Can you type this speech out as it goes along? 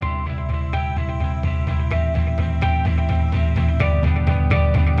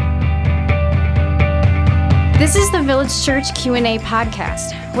This is the Village Church Q&A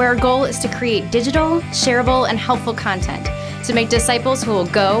podcast, where our goal is to create digital, shareable, and helpful content to make disciples who will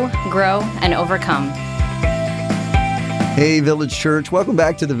go, grow, and overcome. Hey, Village Church. Welcome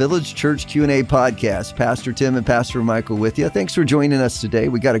back to the Village Church Q&A podcast. Pastor Tim and Pastor Michael with you. Thanks for joining us today.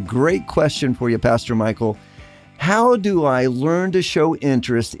 We got a great question for you, Pastor Michael. How do I learn to show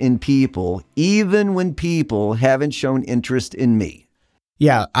interest in people, even when people haven't shown interest in me?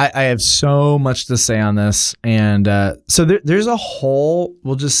 Yeah, I have so much to say on this. And so there's a whole,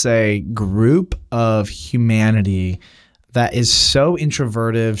 we'll just say, group of humanity that is so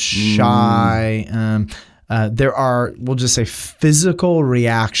introverted, shy. There are, we'll just say, physical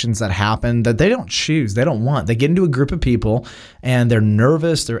reactions that happen that they don't choose, they don't want. They get into a group of people and they're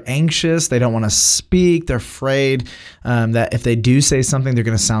nervous, they're anxious, they don't want to speak, they're afraid that if they do say something, they're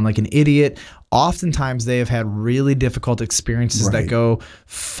going to sound like an idiot. Oftentimes, they have had really difficult experiences that go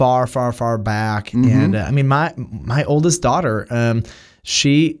far, far, far back. Mm-hmm. And I mean, my oldest daughter,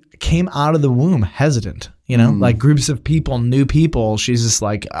 she came out of the womb hesitant, like groups of people, new people. She's just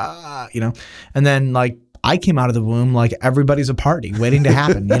like, and then like I came out of the womb like everybody's a party waiting to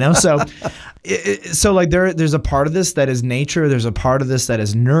happen, So like there's a part of this that is nature. There's a part of this that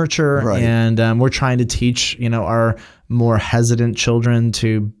is nurture. Right. And we're trying to teach, our more hesitant children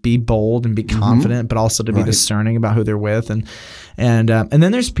to be bold and be confident, but also to be discerning about who they're with. And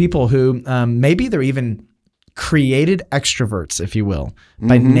then there's people who maybe they're even created extroverts, if you will,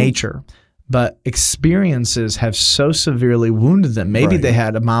 by nature. But experiences have so severely wounded them. Maybe they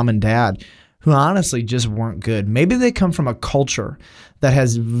had a mom and dad who honestly just weren't good. Maybe they come from a culture that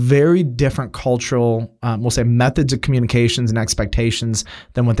has very different cultural, we'll say, methods of communications and expectations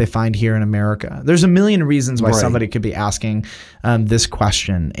than what they find here in America. There's a million reasons why somebody could be asking this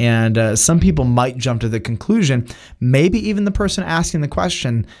question. And some people might jump to the conclusion, maybe even the person asking the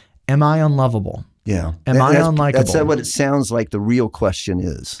question, am I unlovable? Yeah. Am I unlikable? That's what it sounds like the real question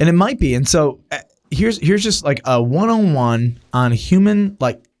is. And it might be. And so here's just like a one-on-one on human,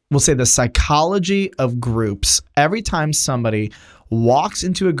 like we'll say the psychology of groups. Every time somebody walks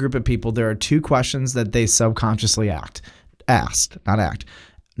into a group of people, there are two questions that they subconsciously act.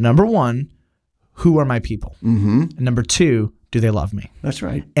 Number one, who are my people? Mm-hmm. And number two, do they love me? That's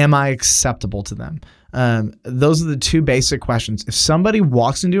right. Am I acceptable to them? Those are the two basic questions. If somebody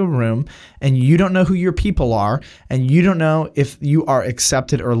walks into a room and you don't know who your people are and you don't know if you are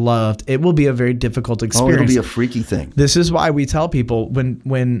accepted or loved, it will be a very difficult experience. Oh, it'll be a freaky thing. This is why we tell people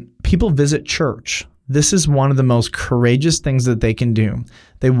when people visit church, this is one of the most courageous things that they can do.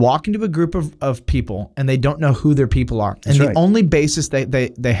 They walk into a group of people and they don't know who their people are. And the only basis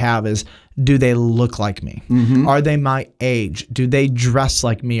they have is, do they look like me? Mm-hmm. Are they my age? Do they dress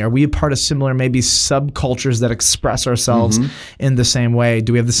like me? Are we a part of similar maybe subcultures that express ourselves in the same way?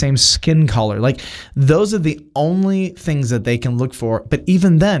 Do we have the same skin color? Like those are the only things that they can look for. But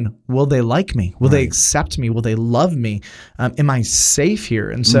even then, will they like me? Will they accept me? Will they love me? Am I safe here?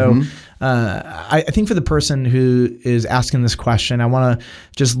 And so I think for the person who is asking this question, I want to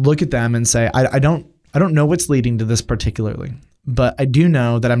just look at them and say, I don't know what's leading to this particularly, but I do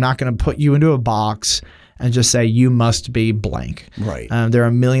know that I'm not going to put you into a box and just say you must be blank. Right. There are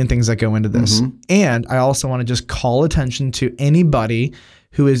a million things that go into this. And I also want to just call attention to anybody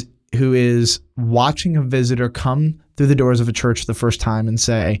who is watching a visitor come through the doors of a church the first time and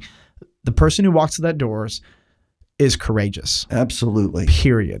say, the person who walks through that doors is courageous. Absolutely.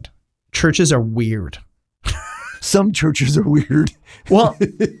 Period. Churches are weird. Some churches are weird. Well,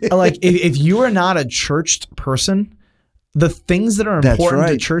 like if you are not a churched person, the things that are important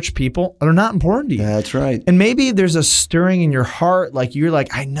to church people are not important to you. That's right. And maybe there's a stirring in your heart, like you're like,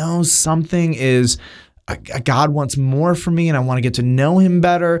 I know something is, God wants more for me and I want to get to know him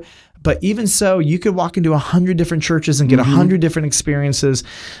better. But even so, you could walk into 100 different churches and get 100 different experiences.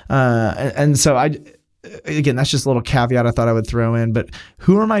 And so again, that's just a little caveat I thought I would throw in, but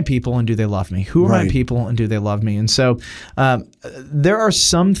who are my people and do they love me? Who are my people and do they love me? And so there are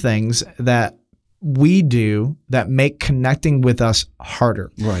some things that we do that make connecting with us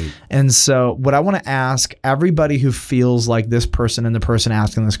harder. Right. And so what I want to ask everybody who feels like this person and the person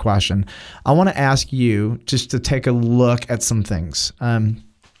asking this question, I want to ask you just to take a look at some things.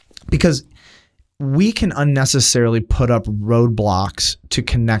 Because we can unnecessarily put up roadblocks to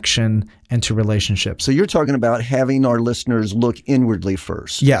connection and to relationships. So you're talking about having our listeners look inwardly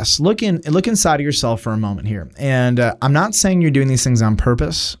first. Yes. Look inside of yourself for a moment here. And I'm not saying you're doing these things on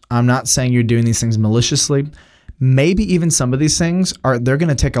purpose. I'm not saying you're doing these things maliciously. Maybe even some of these things they're going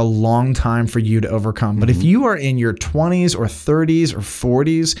to take a long time for you to overcome. But if you are in your 20s or 30s or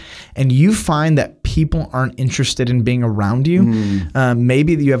 40s and you find that people aren't interested in being around you.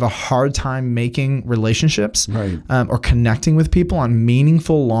 Maybe you have a hard time making relationships or connecting with people on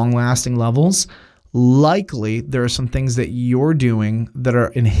meaningful, long-lasting levels. Likely there are some things that you're doing that are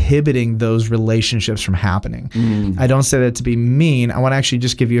inhibiting those relationships from happening. I don't say that to be mean. I want to actually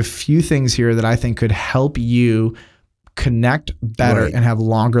just give you a few things here that I think could help you connect better and have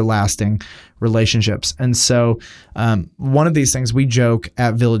longer lasting relationships. And so one of these things we joke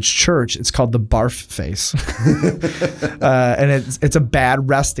at Village Church, it's called the barf face. And it's a bad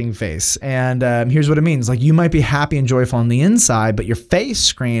resting face. And here's what it means. Like, you might be happy and joyful on the inside, but your face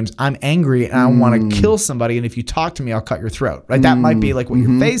screams, I'm angry and I want to kill somebody. And if you talk to me, I'll cut your throat. Right? That might be like what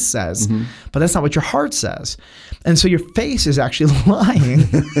your face says, but that's not what your heart says. And so your face is actually lying.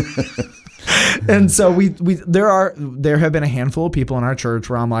 And so there have been a handful of people in our church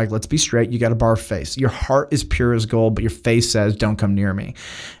where I'm like, let's be straight. You got a barf face. Your heart is pure as gold, but your face says, don't come near me.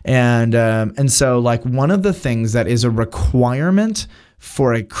 And so like one of the things that is a requirement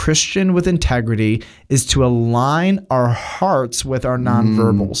for a Christian with integrity is to align our hearts with our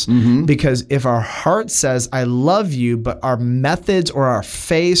nonverbals. Because if our heart says, I love you, but our methods or our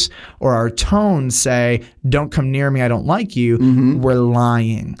face or our tone say, don't come near me, I don't like you, we're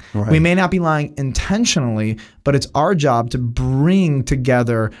lying. We may not be lying intentionally, but it's our job to bring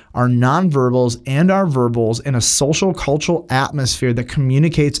together our nonverbals and our verbals in a social, cultural atmosphere that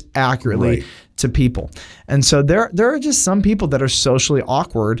communicates accurately to people. And so there are just some people that are socially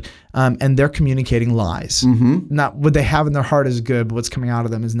awkward and they're communicating lies. Not what they have in their heart is good, but what's coming out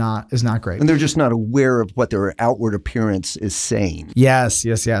of them is not great. And they're just not aware of what their outward appearance is saying. Yes.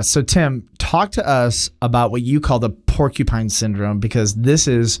 So Tim, talk to us about what you call the porcupine syndrome, because this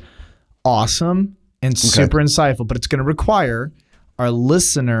is awesome and super insightful, but it's going to require our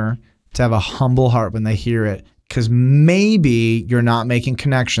listener to have a humble heart when they hear it, because maybe you're not making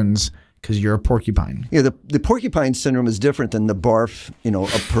connections because you're a porcupine. Yeah, the porcupine syndrome is different than the barf,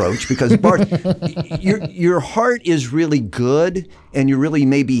 approach, because barf, your heart is really good and you really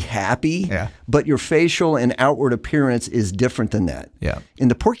may be happy, but your facial and outward appearance is different than that. In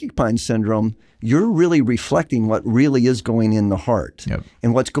the porcupine syndrome, you're really reflecting what really is going in the heart.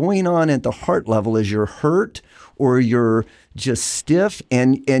 And what's going on at the heart level is you're hurt or you're just stiff,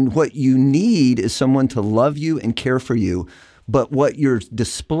 and what you need is someone to love you and care for you. But what you're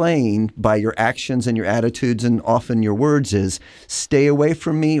displaying by your actions and your attitudes and often your words is, stay away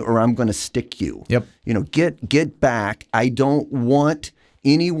from me or I'm going to stick you. Get back. I don't want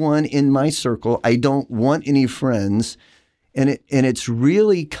anyone in my circle. I don't want any friends. And it's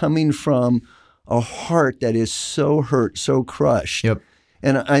really coming from a heart that is so hurt, so crushed.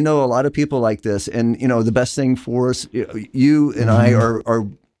 And I know a lot of people like this. And, the best thing for us, you and I are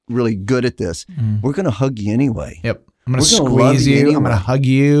really good at this. We're going to hug you anyway. I'm going to squeeze you. Anyway. I'm going to hug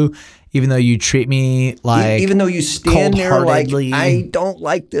you, even though you treat me like even though you stand there like, I don't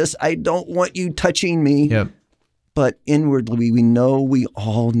like this. I don't want you touching me. But inwardly, we know we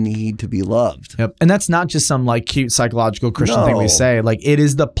all need to be loved. And that's not just some like cute psychological Christian thing we say. Like, it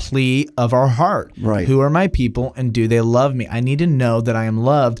is the plea of our heart. Who are my people and do they love me? I need to know that I am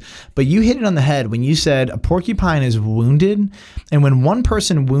loved. But you hit it on the head when you said a porcupine is wounded. And when one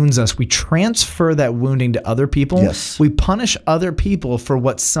person wounds us, we transfer that wounding to other people. We punish other people for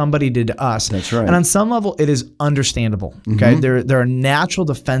what somebody did to us. That's right. And on some level, it is understandable. Okay, there are natural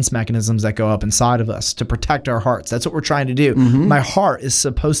defense mechanisms that go up inside of us to protect our heart. That's what we're trying to do. My heart is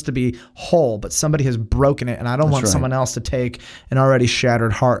supposed to be whole, but somebody has broken it, and I don't want someone else to take an already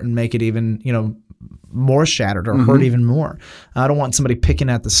shattered heart and make it even, more shattered or hurt even more. I don't want somebody picking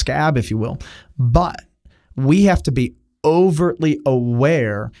at the scab, if you will. But we have to be overtly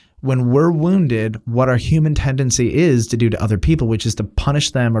aware when we're wounded what our human tendency is to do to other people, which is to punish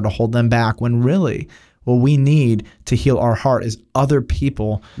them or to hold them back, when really what we need to heal our heart is other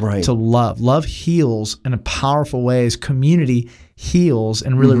people to love. Love heals in powerful ways. Community heals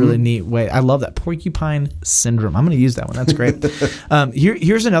in really, really neat way. I love that. Porcupine syndrome. I'm going to use that one. That's great.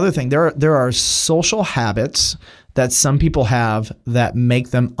 Here's another thing. There are social habits that some people have that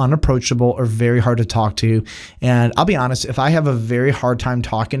make them unapproachable or very hard to talk to. And I'll be honest, if I have a very hard time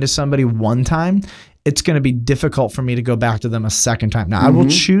talking to somebody one time, it's going to be difficult for me to go back to them a second time. Now, I will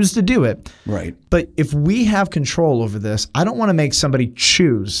choose to do it. But if we have control over this, I don't want to make somebody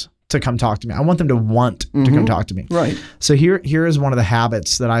choose to come talk to me. I want them to want to come talk to me. So here is one of the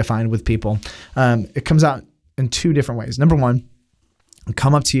habits that I find with people. It comes out in two different ways. Number one, I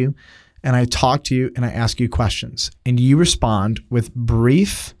come up to you and I talk to you and I ask you questions, and you respond with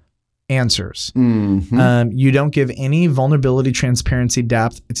brief answers. You don't give any vulnerability, transparency,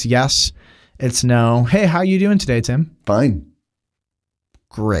 depth. It's yes. It's no. Hey, how you doing today, Tim? Fine.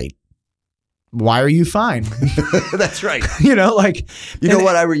 Great. why are you fine? That's right. You know, like, You know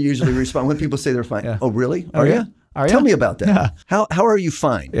what I would usually respond when people say they're fine? Yeah. Oh, really? Oh, Are yeah. you? Are Tell ya? me about that. Yeah. How are you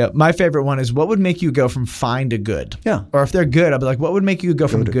fine? Yeah, my favorite one is what would make you go from fine to good? Yeah. Or if they're good, I'll be like, what would make you go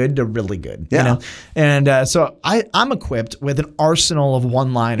from good to really good? Yeah. You know? And so I'm equipped with an arsenal of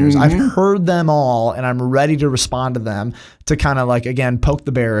one-liners. I've heard them all, and I'm ready to respond to them to kind of like, again, poke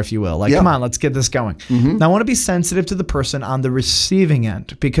the bear, if you will. Like, come on, let's get this going. Now, I want to be sensitive to the person on the receiving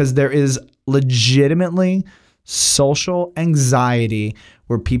end, because there is legitimately social anxiety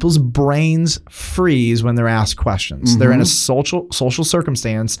where people's brains freeze when they're asked questions. They're in a social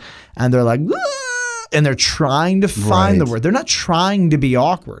circumstance and they're like, "Ah," and they're trying to find the word. They're not trying to be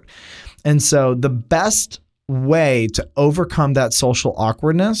awkward. And so the best way to overcome that social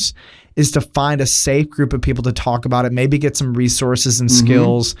awkwardness is to find a safe group of people to talk about it, maybe get some resources and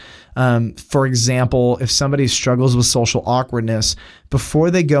skills. For example, if somebody struggles with social awkwardness,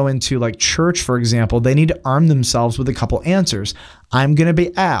 before they go into like church, for example, they need to arm themselves with a couple answers. I'm going to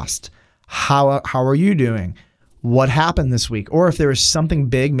be asked, how are you doing? What happened this week? Or if there was something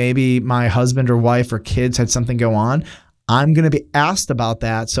big, maybe my husband or wife or kids had something go on, I'm going to be asked about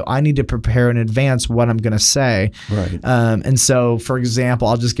that, so I need to prepare in advance what I'm going to say. Right. And so, for example,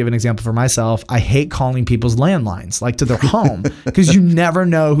 I'll just give an example for myself. I hate calling people's landlines, like to their home, because you never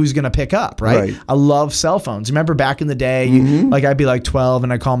know who's going to pick up, right? I love cell phones. Remember back in the day, like I'd be like 12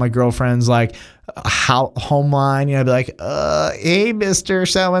 and I'd call my girlfriends like home line, you know, I'd be like, hey, Mr.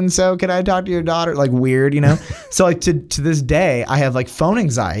 So-and-so, can I talk to your daughter? Like weird, you know? So like to this day, I have like phone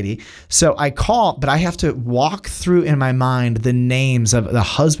anxiety. So I call, but I have to walk through in my mind the names of the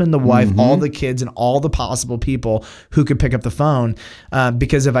husband, the wife, all the kids, and all the possible people who could pick up the phone.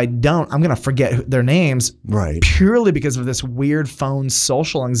 Because if I don't, I'm going to forget their names purely because of this weird phone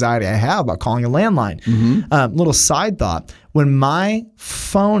social anxiety I have about calling a landline. Little side thought. When my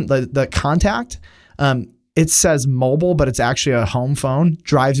phone, the contact, it says mobile, but it's actually a home phone,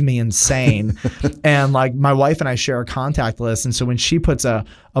 drives me insane. And like my wife and I share a contact list. And so when she puts a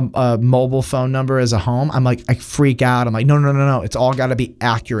mobile phone number as a home, I'm like, I freak out. I'm like, no. It's all got to be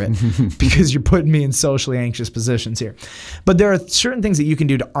accurate because you're putting me in socially anxious positions here. But there are certain things that you can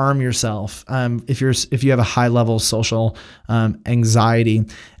do to arm yourself if you have a high level of social anxiety.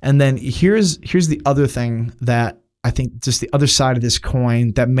 And then here's the other thing that I think just the other side of this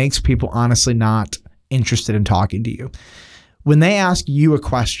coin that makes people honestly not interested in talking to you. When they ask you a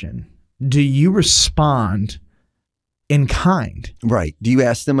question, do you respond in kind? Right. Do you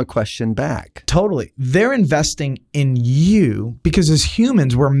ask them a question back? Totally. They're investing in you because as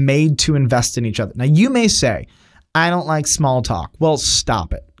humans, we're made to invest in each other. Now, you may say, I don't like small talk. Well,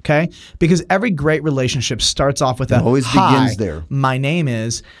 stop it. Okay? Because every great relationship starts off with begins there. My name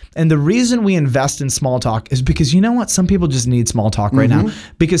is. And the reason we invest in small talk is because you know what? Some people just need small talk right now.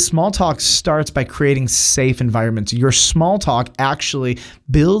 Because small talk starts by creating safe environments. Your small talk actually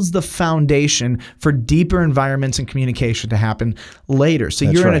builds the foundation for deeper environments and communication to happen later. So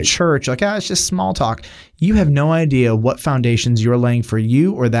you're in a church, like, it's just small talk. You have no idea what foundations you're laying for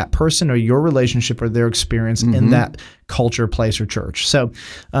you or that person or your relationship or their experience in that culture, place, or church. So,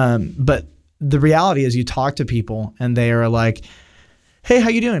 but the reality is you talk to people and they are like, hey, how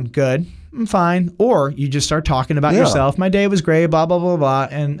you doing? Good. I'm fine. Or you just start talking about yourself. My day was great, blah, blah, blah, blah.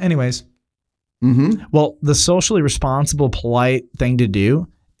 And anyways, well, the socially responsible, polite thing to do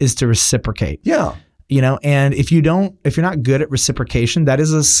is to reciprocate. Yeah. You know, and if you're not good at reciprocation, that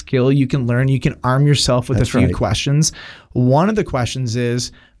is a skill you can learn. You can arm yourself with a few questions. One of the questions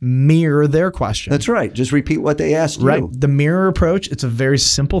is mirror their question. That's right. Just repeat what they asked you. Right. The mirror approach, it's a very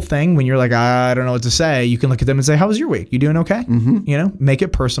simple thing. When you're like, I don't know what to say, you can look at them and say, how was your week? You doing okay? You know, make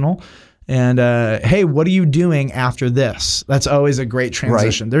it personal. And hey, what are you doing after this? That's always a great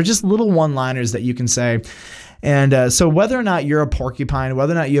transition. They're just little one-liners that you can say. And so whether or not you're a porcupine,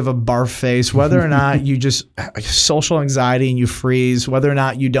 whether or not you have a barf face, whether or not you just social anxiety and you freeze, whether or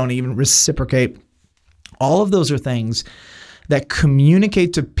not you don't even reciprocate, all of those are things that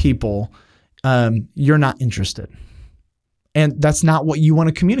communicate to people you're not interested. And that's not what you want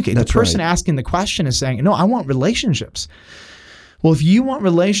to communicate. The person asking the question is saying, no, I want relationships. Well, if you want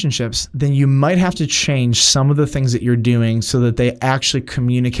relationships, then you might have to change some of the things that you're doing so that they actually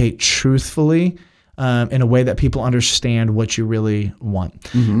communicate truthfully in a way that people understand what you really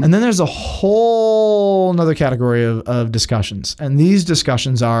want. And then there's a whole nother category of discussions. And these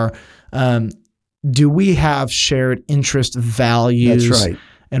discussions are, do we have shared interest, values,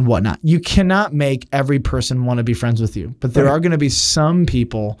 and whatnot? You cannot make every person want to be friends with you, but there are going to be some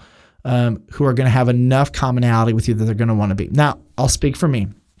people who are going to have enough commonality with you that they're going to want to be. Now, I'll speak for me.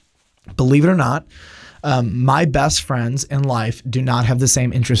 Believe it or not, My best friends in life do not have the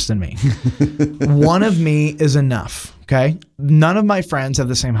same interest in me. One of me is enough, okay? None of my friends have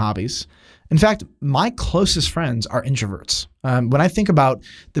the same hobbies. In fact, my closest friends are introverts. When I think about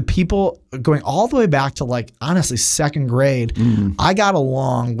the people going all the way back to like, honestly, second grade, I got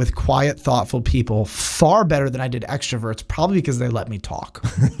along with quiet, thoughtful people far better than I did extroverts, probably because they let me talk.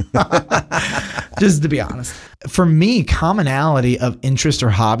 Just to be honest. For me, commonality of interest or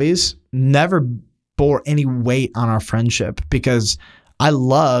hobbies never bore any weight on our friendship because I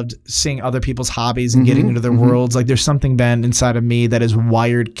loved seeing other people's hobbies and getting into their worlds. Like there's something, Ben, inside of me that is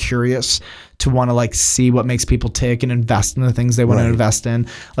wired curious to want to like see what makes people tick and invest in the things they want to invest in.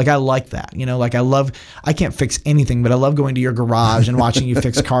 Like I like that, like I can't fix anything, but I love going to your garage and watching you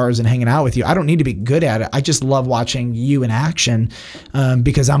fix cars and hanging out with you. I don't need to be good at it. I just love watching you in action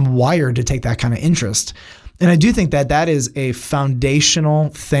because I'm wired to take that kind of interest. And I do think that that is a foundational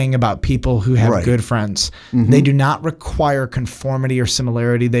thing about people who have good friends. They do not require conformity or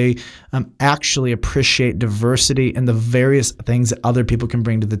similarity. They actually appreciate diversity and the various things that other people can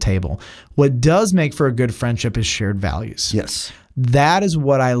bring to the table. What does make for a good friendship is shared values. Yes. That is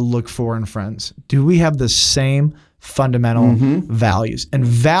what I look for in friends. Do we have the same fundamental values? And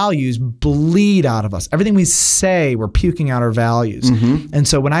values bleed out of us. Everything we say, we're puking out our values. And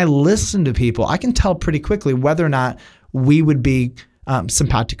so when I listen to people, I can tell pretty quickly whether or not we would be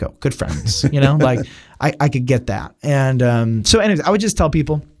simpatico, good friends. Like I could get that. And so anyways, I would just tell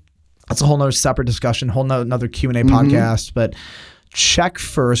people, that's a whole nother separate discussion, another Q&A podcast, but check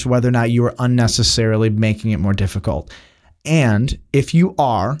first whether or not you are unnecessarily making it more difficult. And if you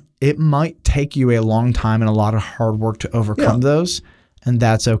are, it might take you a long time and a lot of hard work to overcome those, and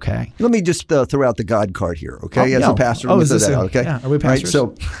that's okay. Let me just throw out the God card here, okay? As a pastor, is this okay? Yeah, are we pastors?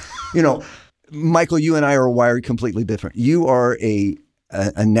 Right, so, Michael, you and I are wired completely different. You are a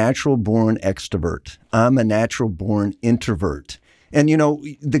natural-born extrovert. I'm a natural-born introvert. And,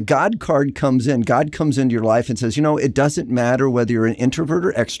 the God card comes in. God comes into your life and says, it doesn't matter whether you're an introvert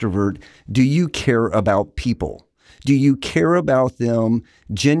or extrovert. Do you care about people? Do you care about them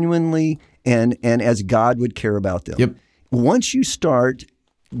genuinely and as God would care about them? Yep. Once you start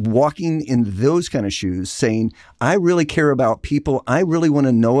walking in those kind of shoes, saying, I really care about people. I really want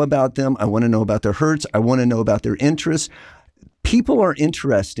to know about them. I want to know about their hurts. I want to know about their interests. People are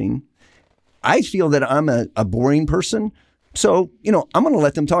interesting. I feel that I'm a boring person. So, I'm going to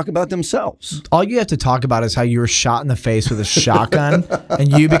let them talk about themselves. All you have to talk about is how you were shot in the face with a shotgun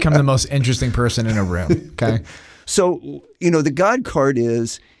and you become the most interesting person in a room. Okay. So, the God card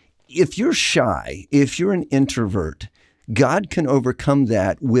is if you're shy, if you're an introvert, God can overcome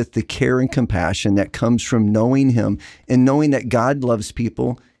that with the care and compassion that comes from knowing Him and knowing that God loves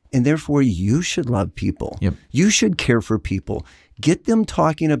people, and therefore you should love people. Yep. You should care for people. Get them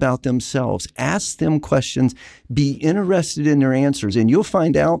talking about themselves. Ask them questions. Be interested in their answers, and you'll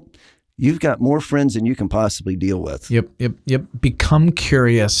find out you've got more friends than you can possibly deal with. Yep. Become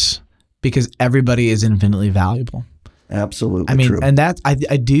curious. Because everybody is infinitely valuable. Absolutely true. And that I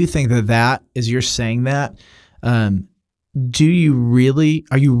do think that as you're saying that, are you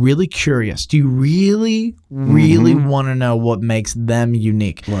really curious? Do you really want to know what makes them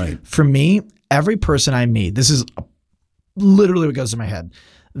unique? Right. For me, every person I meet, this is literally what goes to my head.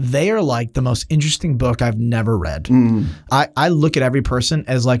 They are like the most interesting book I've never read. I look at every person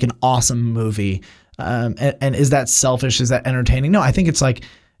as like an awesome movie. And is that selfish? Is that entertaining? No, I think it's like,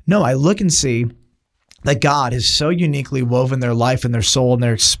 no, I look and see that God has so uniquely woven their life and their soul and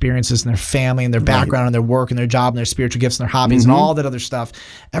their experiences and their family and their background and their work and their job and their spiritual gifts and their hobbies and all that other stuff.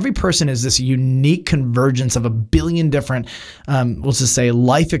 Every person is this unique convergence of a billion different, we'll just say,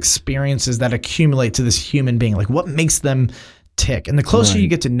 life experiences that accumulate to this human being. Like what makes them tick? And the closer you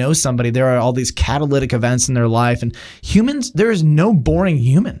get to know somebody, there are all these catalytic events in their life. And humans, there is no boring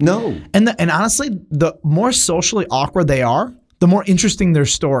human. No. And honestly, the more socially awkward they are, the more interesting their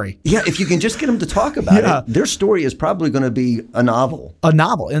story. Yeah, if you can just get them to talk about it, their story is probably going to be a novel. A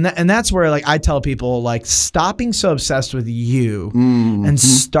novel. And that's where like I tell people, like, stop being so obsessed with you and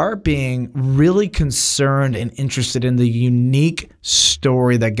start being really concerned and interested in the unique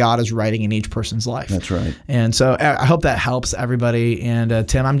story that God is writing in each person's life. That's right. And so I hope that helps everybody. And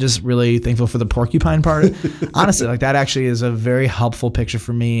Tim, I'm just really thankful for the porcupine part. Honestly, like that actually is a very helpful picture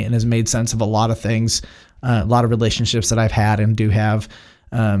for me and has made sense of a lot of things. A lot of relationships that I've had and do have.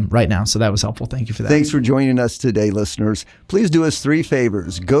 right now. So that was helpful. Thank you for that. Thanks for joining us today, listeners. Please do us 3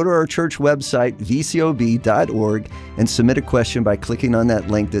 favors. Go to our church website, vcob.org, and submit a question by clicking on that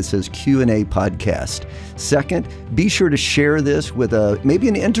link that says Q&A podcast. Second, be sure to share this with maybe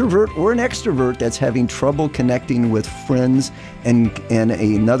an introvert or an extrovert that's having trouble connecting with friends and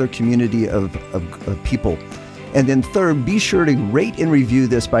another community of people. And then third, be sure to rate and review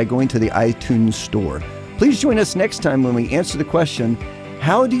this by going to the iTunes store. Please join us next time when we answer the question,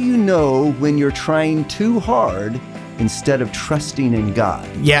 how do you know when you're trying too hard instead of trusting in God?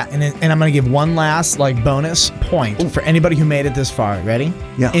 Yeah, and I'm going to give one last bonus point for anybody who made it this far. Ready?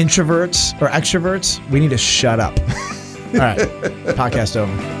 Yeah. Introverts or extroverts, we need to shut up. All right, podcast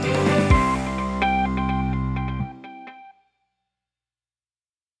over.